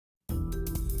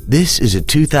This is a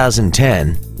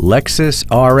 2010 Lexus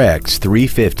RX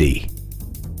 350.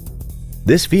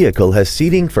 This vehicle has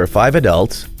seating for 5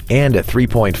 adults and a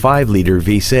 3.5-liter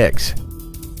V6.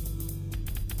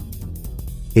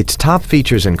 Its top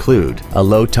features include a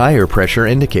low tire pressure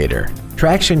indicator,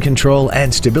 traction control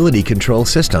and stability control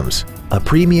systems, a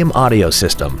premium audio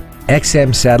system,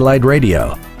 XM satellite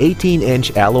radio,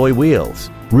 18-inch alloy wheels,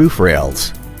 roof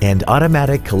rails, and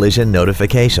automatic collision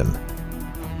notification.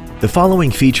 The following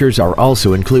features are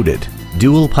also included: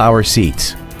 dual power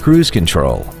seats, cruise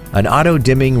control, an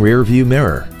auto-dimming rear-view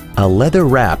mirror, a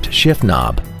leather-wrapped shift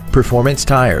knob, performance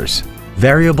tires,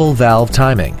 variable valve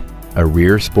timing, a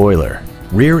rear spoiler,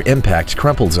 rear impact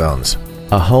crumple zones,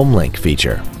 a home link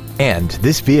feature, and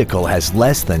this vehicle has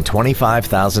less than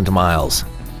 25,000 miles.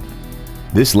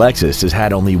 This Lexus has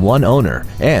had only one owner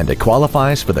and it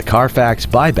qualifies for the Carfax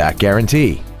buyback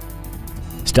guarantee.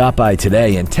 Stop by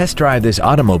today and test drive this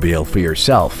automobile for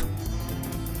yourself.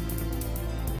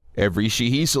 Every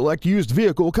Sheehy Select used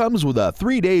vehicle comes with a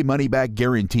 3-day money-back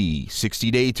guarantee,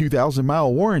 60-day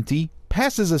 2,000-mile warranty,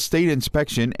 passes a state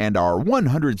inspection and our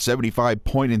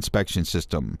 175-point inspection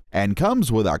system, and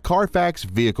comes with a Carfax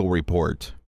vehicle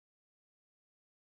report.